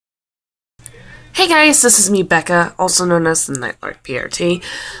Hey guys, this is me, Becca, also known as the Nightlark PRT.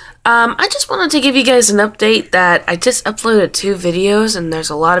 I just wanted to give you guys an update that I just uploaded 2 videos and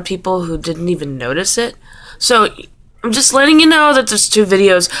there's a lot of people who didn't even notice it. So, I'm just letting you know that there's 2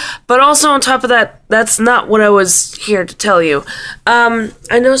 videos, but also on top of that, that's not what I was here to tell you. I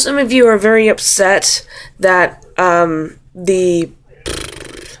know some of you are very upset that, the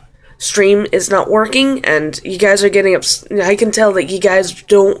stream is not working, and you guys are getting I can tell that you guys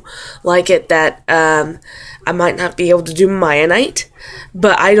don't like it that I might not be able to do Maya Night,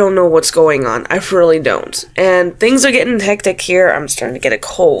 but I don't know what's going on. I really don't. And things are getting hectic here. I'm starting to get a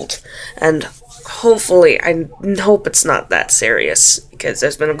cold, and hopefully, I hope it's not that serious, because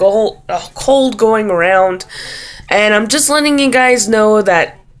there's been a cold going around, and I'm just letting you guys know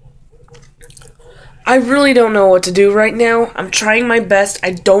that I really don't know what to do right now. I'm trying my best.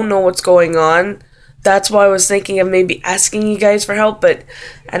 I don't know what's going on. That's why I was thinking of maybe asking you guys for help, but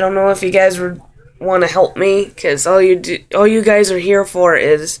I don't know if you guys would want to help me, because all you guys are here for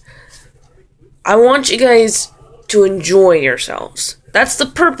is I want you guys to enjoy yourselves. That's the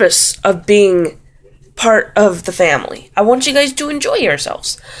purpose of being part of the family. I want you guys to enjoy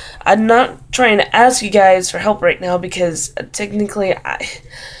yourselves. I'm not trying to ask you guys for help right now because technically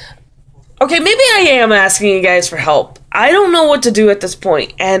okay, maybe I am asking you guys for help. I don't know what to do at this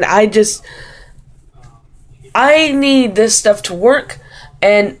point, and I need this stuff to work,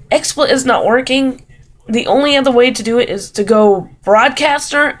 and XSplit is not working. The only other way to do it is to go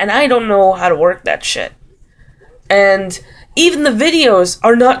broadcaster, and I don't know how to work that shit. And even the videos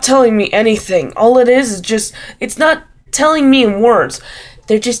are not telling me anything. All it is just, it's not telling me in words.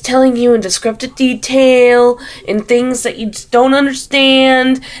 They're just telling you in descriptive detail, in things that you just don't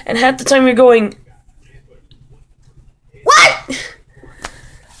understand, and half the time you're going, what?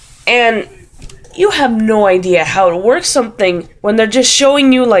 And you have no idea how to work something when they're just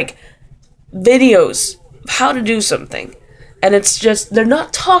showing you, like, videos of how to do something. And it's just, they're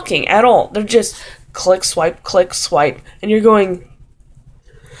not talking at all. They're just click, swipe, and you're going,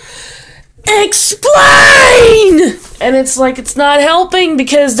 explain! And it's like, it's not helping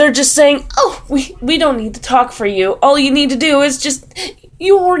because they're just saying, oh, we don't need to talk for you. All you need to do is just,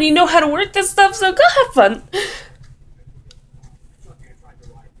 you already know how to work this stuff, so go have fun.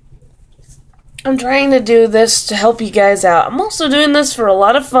 I'm trying to do this to help you guys out. I'm also doing this for a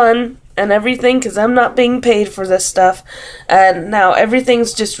lot of fun and everything because I'm not being paid for this stuff. And now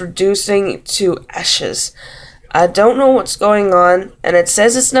everything's just reducing to ashes. I don't know what's going on, and it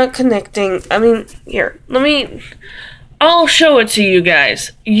says it's not connecting. I mean, here, I'll show it to you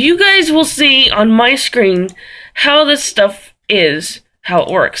guys. You guys will see on my screen how this stuff is, how it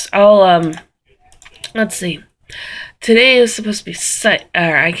works. Let's see. Today is supposed to be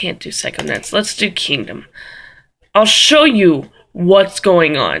I can't do Psychonauts. Let's do Kingdom. I'll show you what's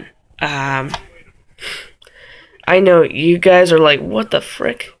going on. I know, you guys are like, what the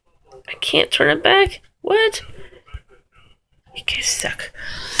frick? I can't turn it back? What? You guys suck.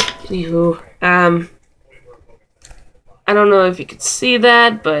 Anywho, I don't know if you could see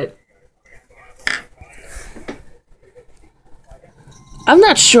that, but I'm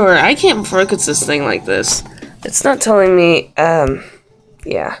not sure. I can't focus this thing like this. It's not telling me,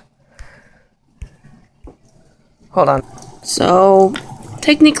 yeah. Hold on. So,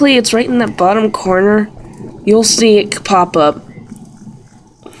 technically it's right in that bottom corner. You'll see it pop up.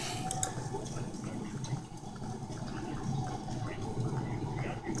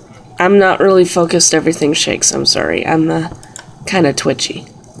 I'm not really focused, everything shakes, I'm sorry. I'm kind of twitchy.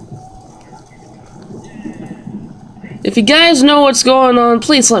 If you guys know what's going on,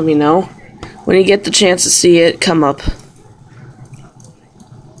 please let me know. When you get the chance to see it come up.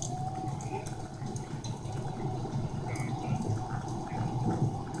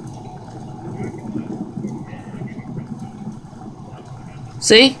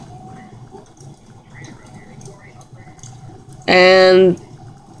 See? And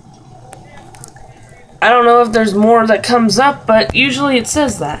I don't know if there's more that comes up, but usually it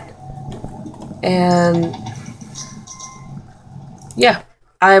says that. And yeah,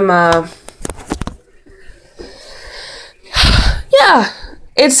 yeah,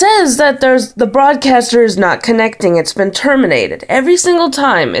 it says that the broadcaster is not connecting. It's been terminated. Every single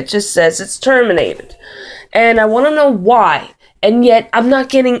time it just says it's terminated. And I want to know why. And yet I'm not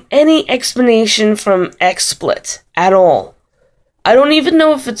getting any explanation from XSplit at all. I don't even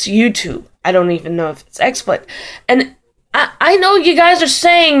know if it's YouTube. I don't even know if it's XSplit. And I know you guys are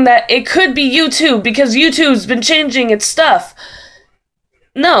saying that it could be YouTube because YouTube's been changing its stuff.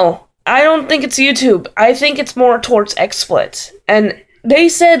 No, I don't think it's YouTube. I think it's more towards XSplit. And they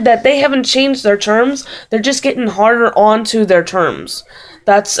said that they haven't changed their terms. They're just getting harder onto their terms.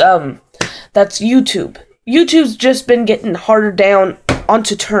 That's, That's YouTube. YouTube's just been getting harder down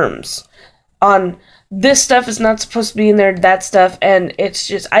onto terms. On this stuff is not supposed to be in there, that stuff, and it's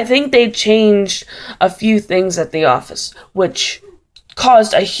just, I think they changed a few things at the office, which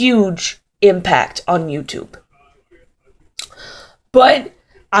caused a huge impact on YouTube. But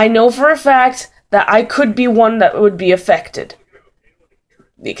I know for a fact that I could be one that would be affected.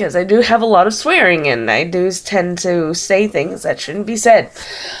 Because I do have a lot of swearing, and I do tend to say things that shouldn't be said.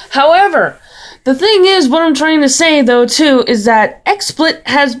 However, the thing is, what I'm trying to say, though, too, is that XSplit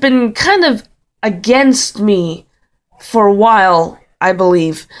has been kind of against me for a while, I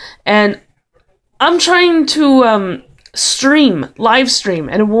believe. And I'm trying to live stream,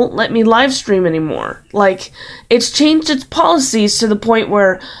 and it won't let me live stream anymore. Like, it's changed its policies to the point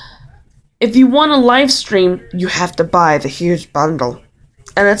where if you want to live stream, you have to buy the huge bundle.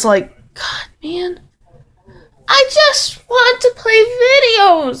 And it's like, God, man, I just want to play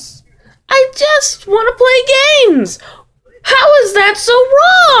videos. I just want to play games. How is that so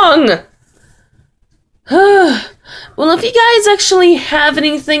wrong? Well, if you guys actually have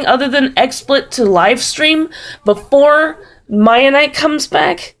anything other than XSplit to live stream before Maya Knight comes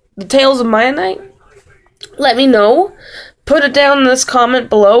back, the Tales of Maya Knight, let me know. Put it down in this comment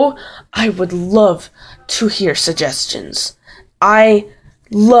below. I would love to hear suggestions. I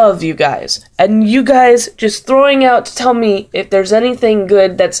love you guys. And you guys just throwing out to tell me if there's anything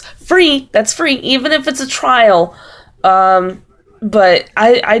good that's free, even if it's a trial. But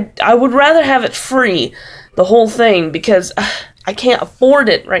I would rather have it free, the whole thing, because I can't afford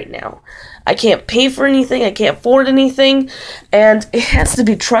it right now. I can't pay for anything, I can't afford anything, and it has to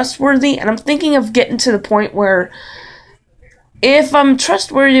be trustworthy, and I'm thinking of getting to the point where if I'm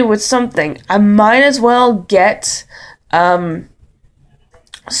trustworthy with something, I might as well get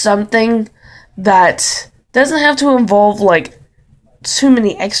something that doesn't have to involve, like, too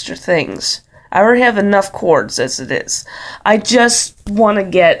many extra things. I already have enough cords as it is. I just want to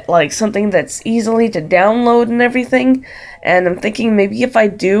get, like, something that's easily to download and everything. And I'm thinking maybe if I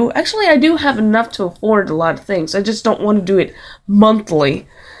do... Actually, I do have enough to afford a lot of things. I just don't want to do it monthly.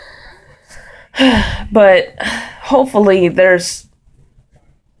 But hopefully there's...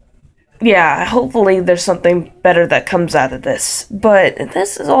 Yeah, hopefully there's something better that comes out of this. But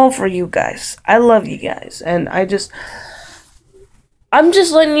this is all for you guys. I love you guys. And I'm just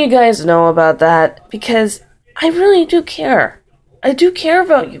letting you guys know about that because I really do care. I do care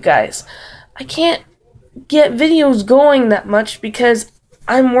about you guys. I can't get videos going that much because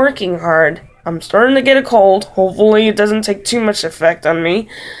I'm working hard. I'm starting to get a cold. Hopefully it doesn't take too much effect on me.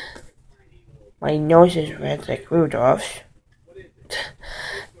 My nose is red like Rudolph's.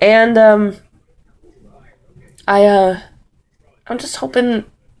 And I'm just hoping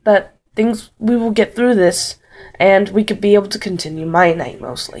that we will get through this. And we could be able to continue Maya Knight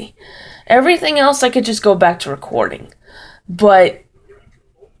mostly. Everything else I could just go back to recording. But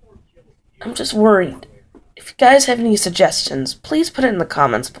I'm just worried. If you guys have any suggestions, please put it in the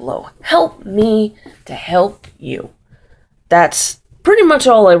comments below. Help me to help you. That's pretty much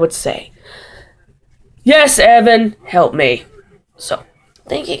all I would say. Yes, Evan, help me. So,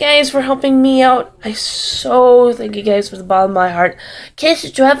 thank you guys for helping me out. I so thank you guys from the bottom of my heart.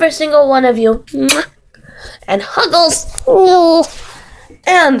 Kisses to every single one of you. Mwah. And huggles.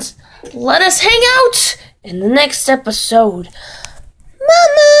 And let us hang out in the next episode.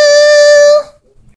 Mama!